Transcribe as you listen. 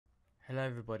Hello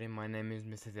everybody, my name is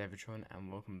Mr. Devatron and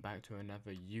welcome back to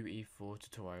another UE4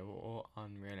 tutorial or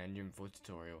Unreal Engine 4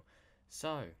 tutorial.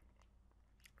 So,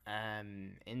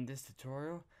 in this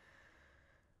tutorial,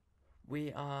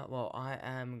 I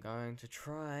am going to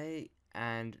try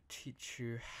and teach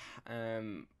you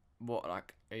what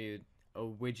like a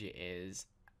widget is,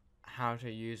 how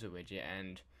to use a widget,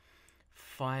 and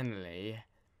finally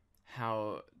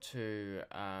how to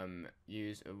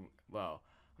use I'm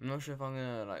not sure if I'm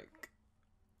gonna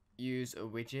use a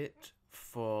widget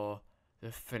for the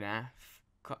FNAF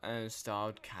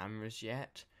styled cameras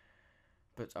yet,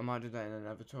 but I might do that in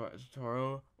another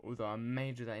tutorial, although I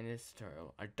may do that in this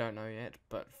tutorial. I don't know yet,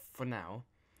 but for now,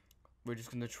 we're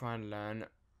just going to try and learn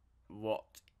what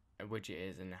a widget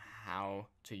is and how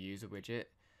to use a widget.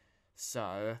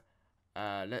 So,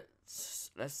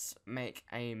 let's make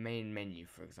a main menu,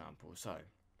 for example. So,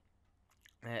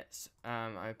 let's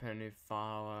open a new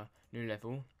file, new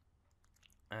level.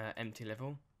 Empty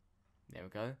level. There we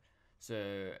go.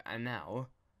 So, and now,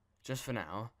 just for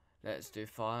now, let's do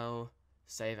file,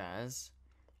 save as.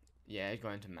 Yeah, go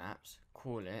into maps,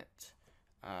 call it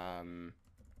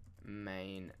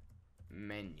main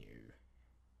menu.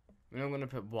 We're not going to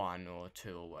put 1 or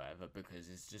 2 or whatever because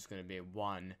it's just going to be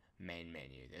one main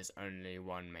menu. There's only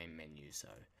one main menu, so.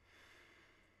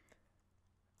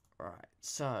 Right,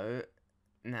 so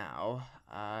now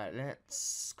let's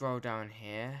scroll down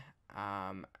here.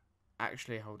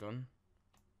 Actually, hold on.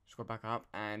 Scroll back up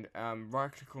and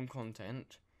right click on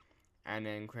content and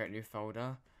then create a new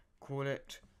folder. Call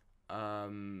it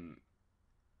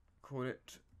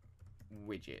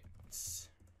widgets.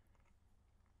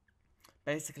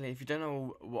 Basically, if you don't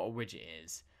know what a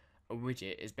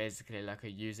widget is basically like a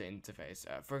user interface.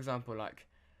 For example, like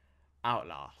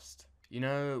Outlast. You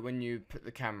know when you put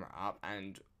the camera up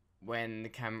and when the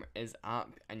camera is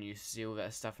up and you see all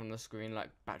that stuff on the screen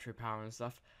like battery power and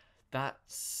stuff,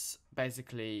 that's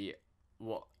basically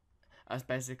what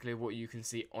you can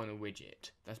see on a widget.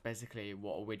 That's basically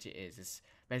what a widget is. It's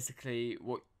basically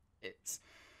what it's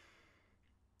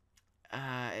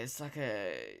like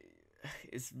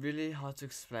it's really hard to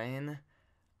explain.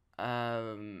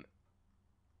 You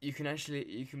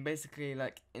can basically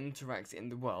like interact in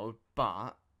the world,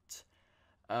 but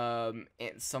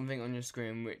it's something on your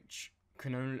screen which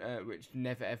which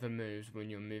never ever moves when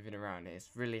you're moving around.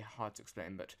 It's really hard to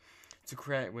explain, but to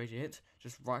create a widget,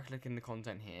 just right click in the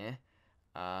content here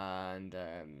and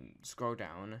scroll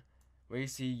down where you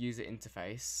see user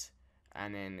interface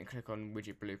and then click on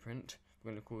widget blueprint.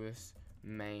 We're going to call this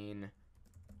main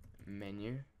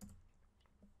menu.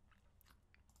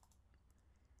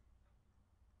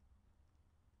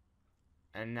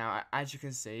 And now, as you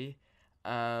can see,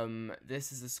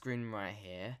 this is the screen right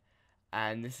here,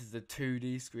 and this is the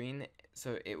 2D screen,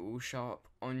 so it will show up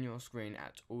on your screen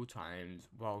at all times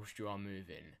whilst you are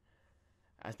moving.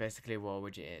 That's basically what a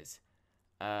widget is.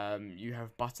 You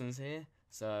have buttons here,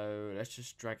 so let's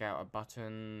just drag out a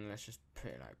button. Let's just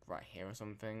put it like right here or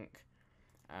something.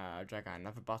 Drag out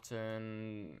another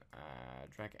button.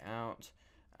 Drag it out.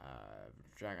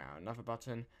 Drag out another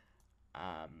button.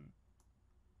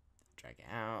 Drag it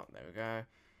out, there we go.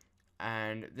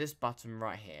 And this button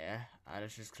right here,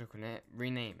 let's just click on it,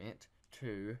 rename it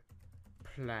to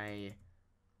play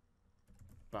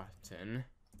button,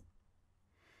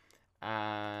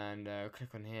 and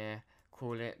click on here,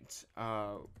 call it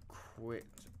quit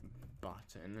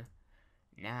button.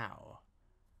 Now,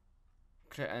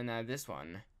 and now this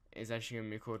one is actually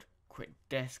going to be called quit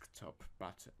desktop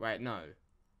button. Wait, no.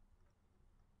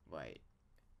 Wait.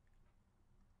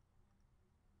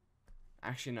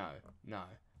 Actually, no.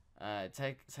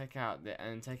 Take out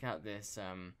this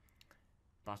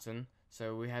button.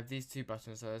 So we have these two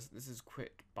buttons. So this is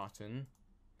quit button,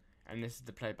 and this is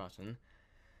the play button.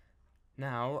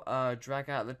 Now,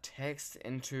 drag out the text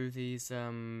into these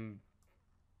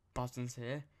buttons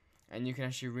here, and you can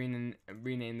actually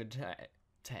rename the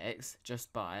text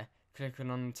just by clicking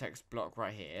on the text block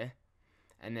right here,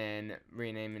 and then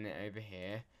renaming it over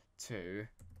here to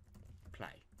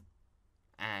play,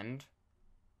 and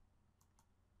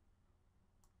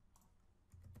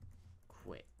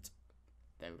quit.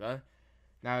 There we go.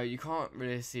 Now you can't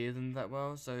really see them that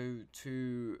well, so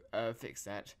to fix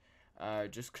that,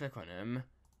 just click on them.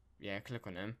 Yeah, click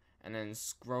on them, and then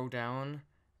scroll down.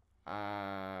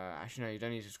 Actually, no, you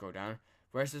don't need to scroll down.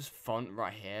 Where it says font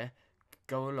right here,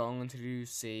 go along until you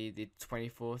see the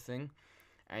 24 thing,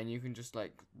 and you can just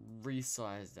like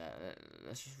resize that.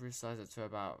 Let's just resize it to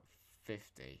about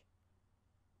 50.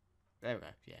 There we go.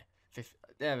 Yeah, 50.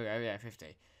 There we go. Yeah,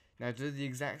 50. Now do the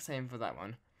exact same for that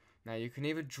one. Now you can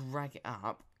either drag it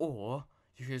up or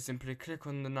you can simply click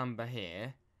on the number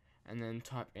here and then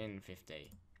type in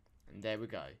 50, and there we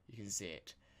go, you can see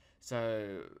it.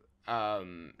 So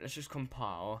let's just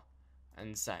compile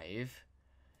and save,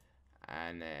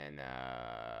 and then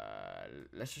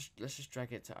let's just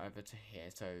drag it over to here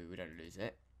so we don't lose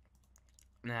it.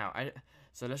 Now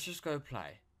so let's just go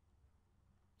play.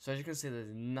 So as you can see,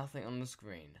 there's nothing on the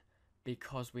screen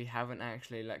because we haven't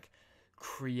actually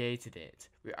created it.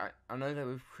 I know that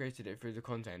we've created it through the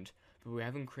content, but we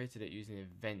haven't created it using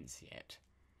events yet.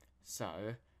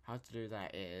 So how to do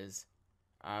that is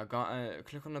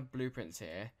click on the blueprints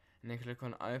here, and then click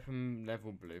on open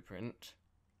level blueprint.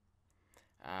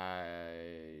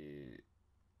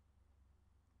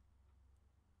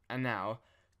 And now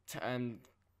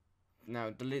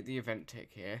delete the event tick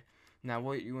here. Now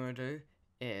what you want to do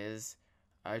is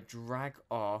drag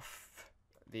off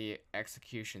the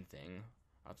execution thing.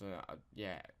 I don't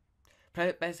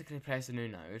know. Basically place a new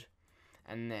node,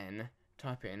 and then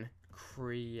type in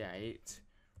create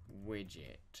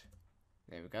widget.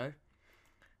 There we go.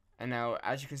 And now,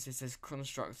 as you can see, it says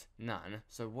construct none.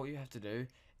 So what you have to do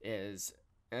is,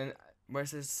 where it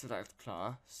says select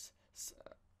class,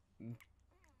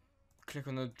 click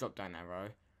on the drop down arrow,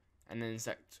 and then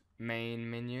select main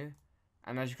menu.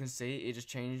 And as you can see, it just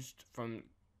changed from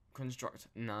construct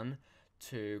none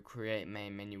to create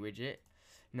main menu widget.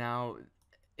 Now,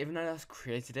 even though that's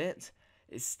created it,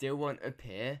 it still won't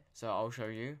appear. So I'll show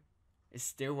you. It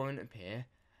still won't appear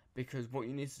because what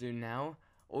you need to do now,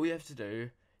 all you have to do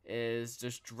is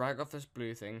just drag off this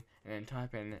blue thing and then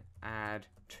type in add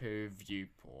to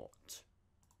viewport.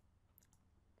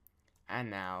 And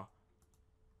now,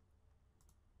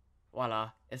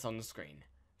 voila, it's on the screen.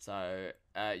 So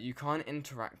you can't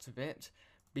interact with it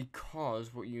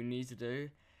because what you need to do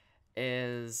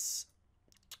is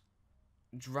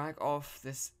drag off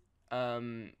this,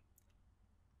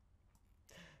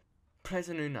 place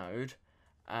a new node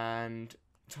and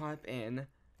type in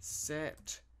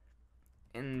set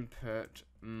input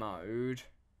mode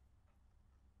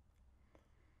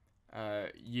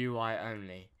UI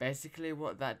only. Basically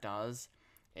what that does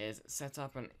is set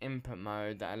up an input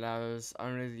mode that allows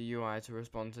only the UI to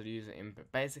respond to the user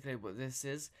input. Basically what this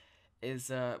is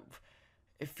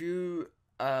if you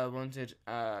wanted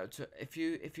if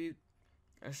you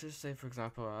let's just say, for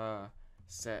example,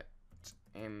 set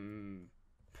input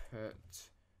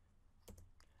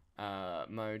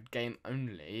mode game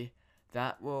only,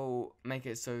 that will make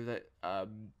it so that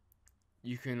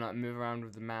you can move around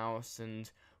with the mouse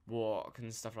and walk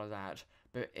and stuff like that.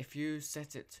 But if you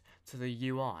set it to the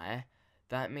UI,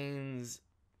 that means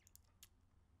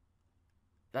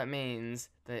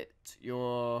that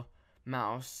your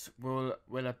mouse will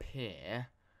appear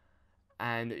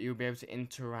and you'll be able to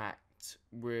interact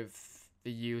with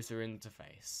the user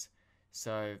interface.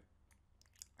 So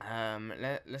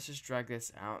let's just drag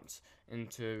this out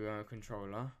into a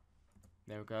controller.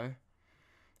 There we go.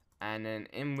 And then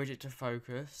in widget to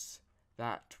focus,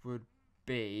 that would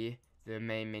be the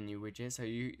main menu widget.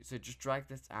 So just drag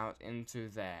this out into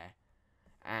there,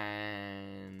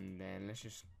 and then let's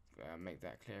just make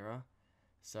that clearer.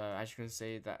 So as you can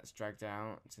see, that's dragged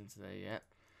out into there. Yep.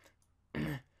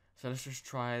 So let's just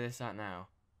try this out now.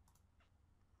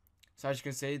 So as you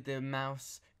can see, the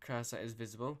mouse cursor is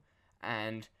visible,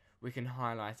 and we can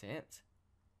highlight it.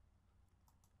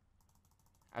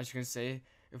 As you can see,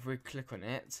 if we click on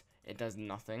it, it does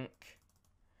nothing.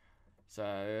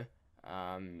 So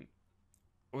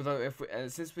although if we,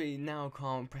 since we now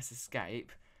can't press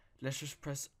escape, let's just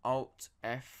press Alt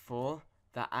F4.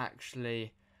 That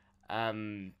actually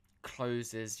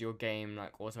closes your game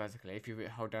automatically. If you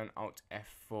hold down Alt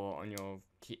F4 on your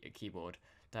keyboard,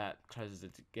 that closes the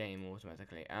game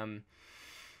automatically. I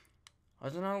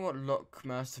don't know what lock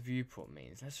mouse to viewport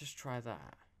means. Let's just try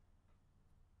that.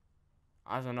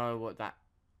 I don't know what that.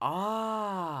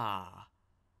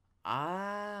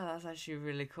 That's actually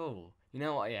really cool. You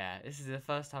know what? Yeah, this is the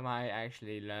first time I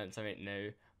actually learned something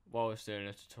new while I was doing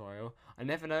a tutorial. I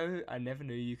never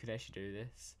knew you could actually do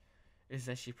this. This is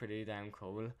actually pretty damn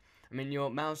cool. I mean, your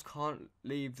mouse can't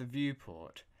leave the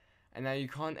viewport, and now you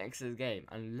can't exit the game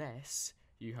unless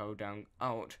you hold down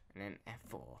Alt and then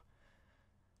F4.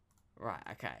 Right,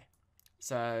 okay.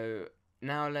 So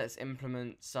now let's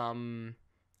implement some,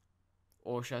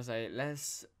 or should I say,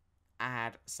 let's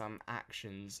add some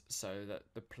actions so that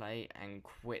the play and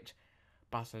quit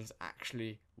buttons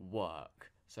actually work.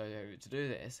 So to do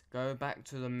this, go back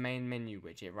to the main menu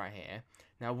widget right here.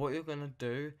 Now what you're gonna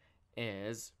do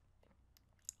is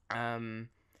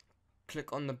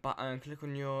click on the button, click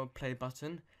on your play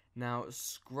button. Now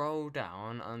scroll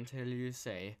down until you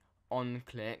see on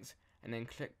clicked, and then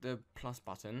click the plus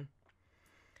button,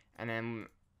 and then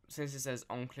since it says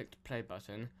on-clicked play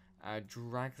button,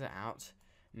 drag that out.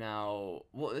 Now,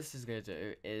 what this is going to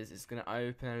do is it's going to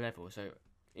open a level. So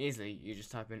easily, you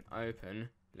just type in open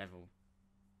level.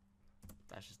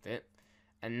 That's just it.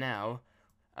 And now,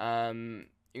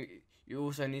 you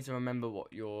also need to remember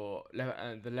what your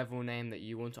the level name that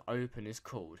you want to open is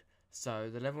called. So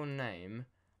the level name,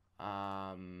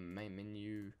 main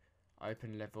menu,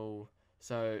 open level.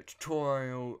 So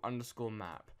tutorial underscore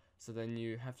map. So then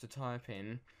you have to type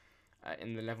in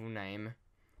the level name,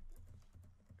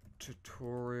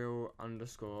 tutorial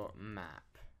underscore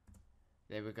map.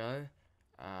 There we go.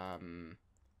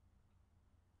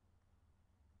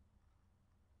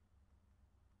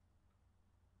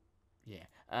 Yeah.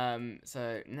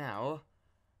 So now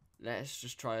let's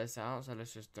just try this out. So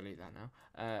let's just delete that now.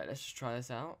 Let's just try this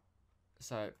out.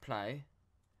 So play.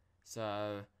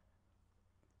 So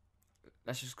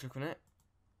let's just click on it.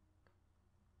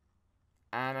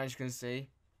 And as you can see,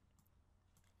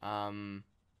 why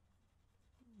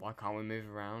can't we move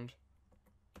around?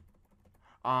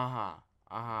 Aha.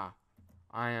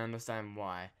 I understand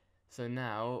why. So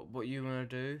now what you want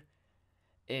to do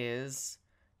is,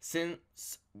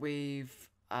 since we've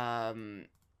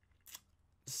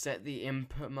set the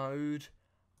input mode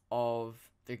of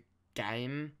the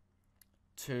game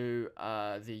to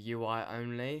the UI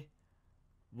only,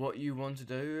 what you want to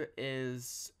do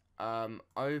is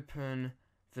open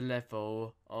the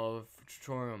level of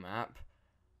tutorial map,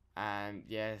 and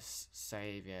yes,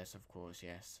 save, yes, of course,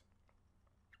 yes.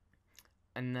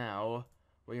 And now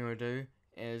what you want to do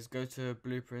is go to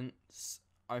blueprints,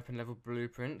 open level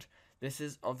blueprint. This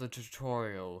is of the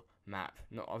tutorial map,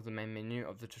 not of the main menu,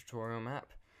 of the tutorial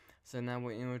map. So now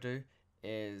what you want to do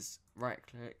is right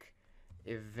click,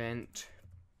 event,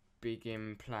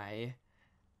 begin play,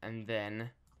 and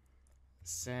then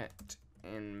set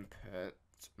input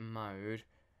mode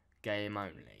game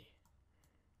only.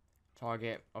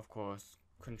 Target, of course,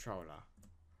 controller.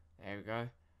 There we go.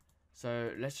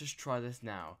 So let's just try this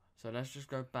now. So let's just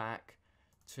go back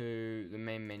to the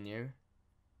main menu.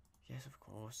 Yes, of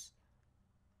course.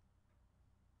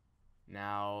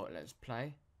 Now let's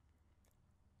play.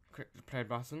 Click the play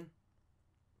button.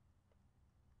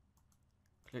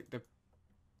 Click the...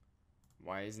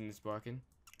 Why isn't this working?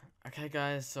 Okay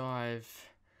guys, so I've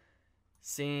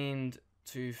seemed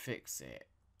to fix it.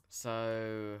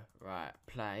 So, right,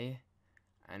 play.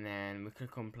 And then we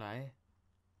click on play.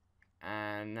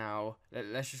 And now,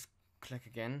 let's just click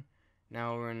again.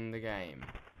 Now we're in the game.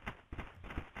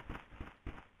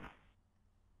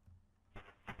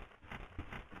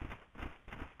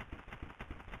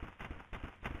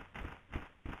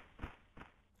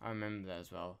 I remember that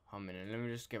as well. Hold a minute, let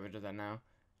me just get rid of that now.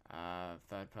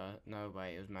 Third person, no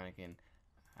wait, it was mannequin.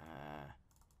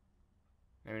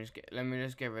 Let me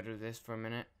just get rid of this for a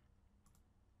minute.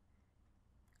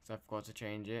 So I forgot to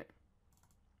change it.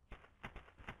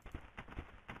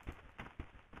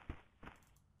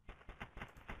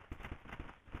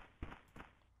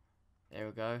 There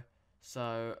we go.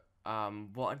 So,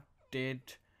 what I did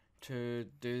to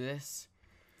do this,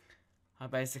 I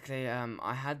basically,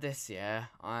 I had this here.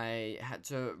 I had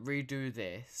to redo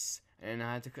this, and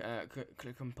I had to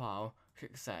click compile,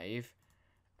 click save,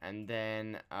 and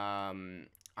then I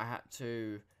had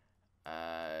to,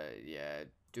 yeah,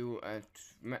 do I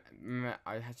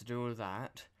had to do all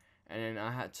that, and then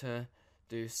I had to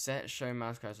do set show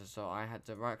mouse cursor. So I had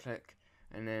to right click,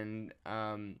 and then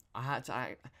I had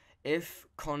to if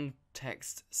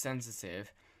context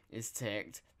sensitive is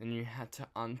ticked, then you had to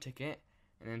untick it,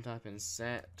 and then type in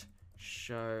set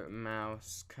show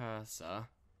mouse cursor,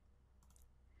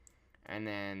 and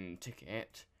then tick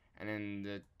it, and then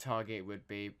the target would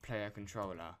be player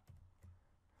controller.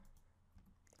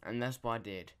 And that's what I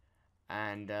did.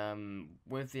 And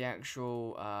with the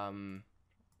actual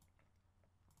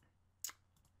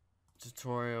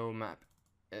tutorial map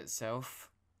itself,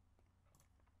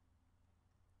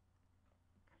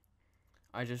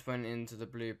 I just went into the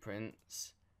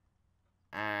blueprints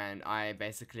and I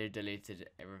basically deleted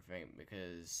everything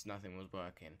because nothing was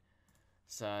working.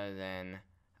 So then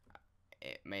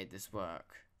it made this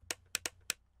work.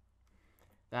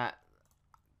 That's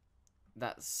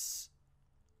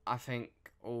I think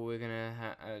all we're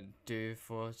gonna do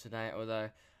for today. Although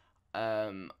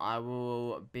I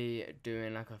will be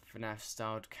doing like a FNAF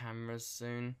styled cameras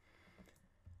soon.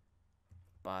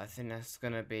 But I think that's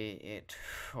gonna be it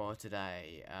for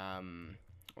today.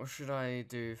 Or should I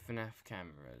do FNAF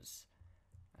cameras?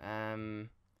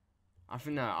 I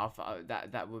think no.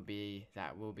 That will be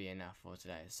enough for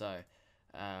today. So,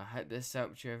 hope this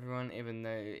helped you, everyone. Even though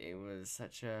it was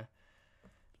such a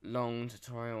long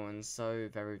tutorial and so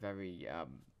very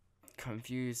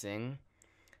confusing,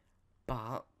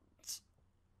 but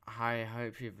I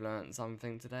hope you've learned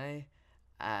something today.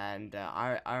 And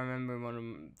I remember in one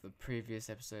of the previous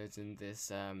episodes in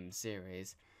this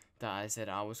series that I said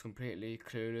I was completely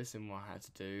clueless in what I had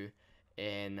to do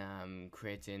in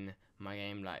creating my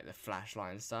game, like the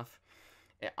flashlight and stuff.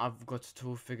 I've got it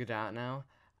all figured out now,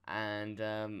 and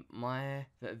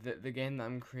the game that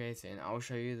I'm creating, I'll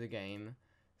show you the game.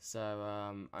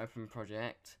 So open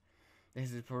project.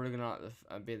 This is probably gonna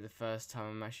be the first time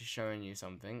I'm actually showing you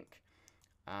something.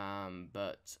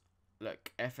 But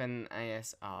look,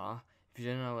 FNASR. If you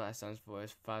don't know what that stands for,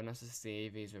 it's Five Nights at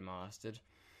Stevie's Remastered,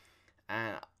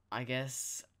 and I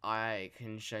guess I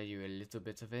can show you a little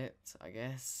bit of it. I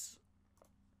guess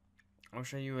I'll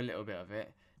show you a little bit of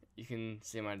it. You can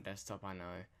see my desktop, I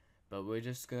know, but we're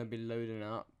just gonna be loading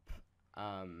up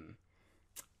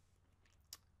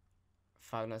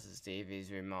Five Nights at Stevie's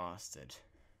Remastered.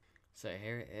 So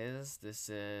here it is. This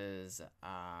is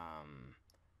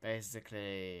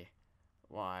basically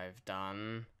what I've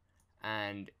done,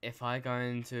 and if I go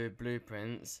into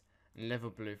blueprints and level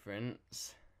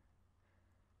blueprints,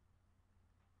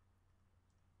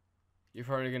 you're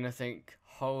probably gonna think,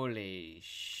 holy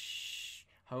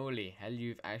hell,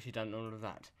 you've actually done all of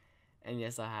that. And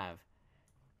yes, I have.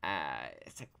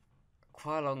 It took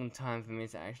quite a long time for me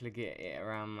to actually get it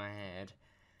around my head,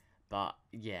 but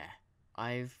yeah,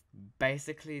 I've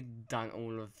basically done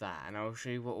all of that, and I'll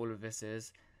show you what all of this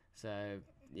is. So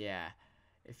yeah,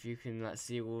 if you can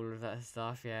see all of that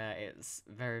stuff, yeah, it's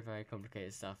very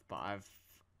complicated stuff, but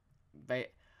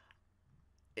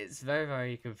it's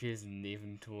very confusing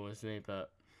even towards me,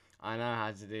 but I know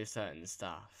how to do certain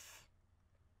stuff.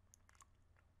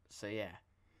 So yeah,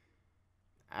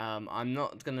 I'm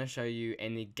not gonna show you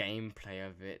any gameplay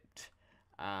of it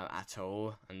at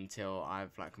all until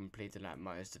I've completed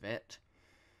most of it.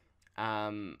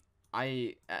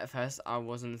 At first I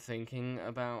wasn't thinking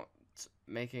about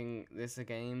making this a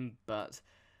game, but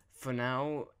for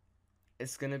now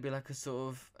it's gonna be a sort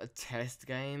of a test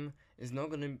game. It's not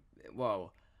gonna,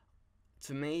 well,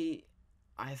 to me,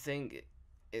 I think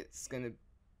it's gonna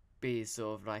be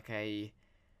sort of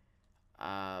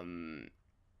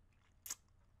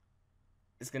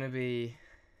it's gonna be,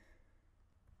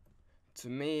 to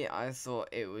me, I thought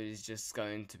it was just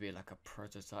going to be a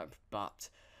prototype, but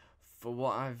for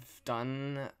what I've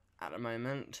done at the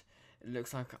moment, it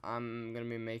looks like I'm gonna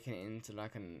be making it into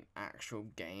an actual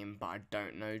game, but I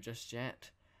don't know just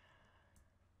yet.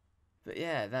 But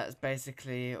yeah, that's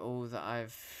basically all that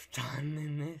I've done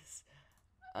in this.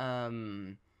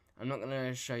 I'm not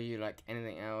gonna show you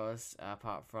anything else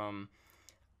apart from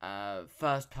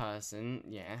first person.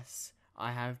 Yes,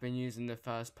 I have been using the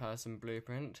first person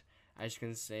blueprint, as you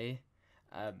can see.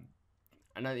 I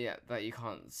know that you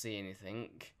can't see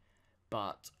anything,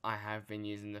 but I have been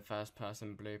using the first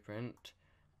person blueprint,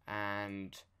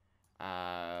 and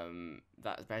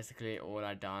that's basically all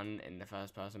I've done in the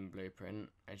first person blueprint,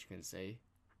 as you can see.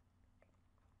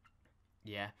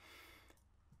 Yeah,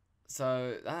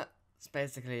 so that's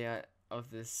basically it of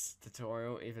this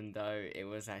tutorial, even though it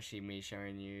was actually me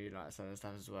showing you some of the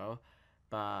stuff as well.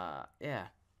 But yeah,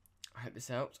 I hope this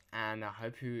helped, and I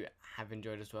hope you have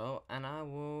enjoyed as well, and I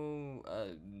will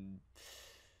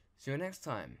see you next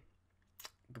time.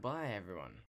 Goodbye, everyone.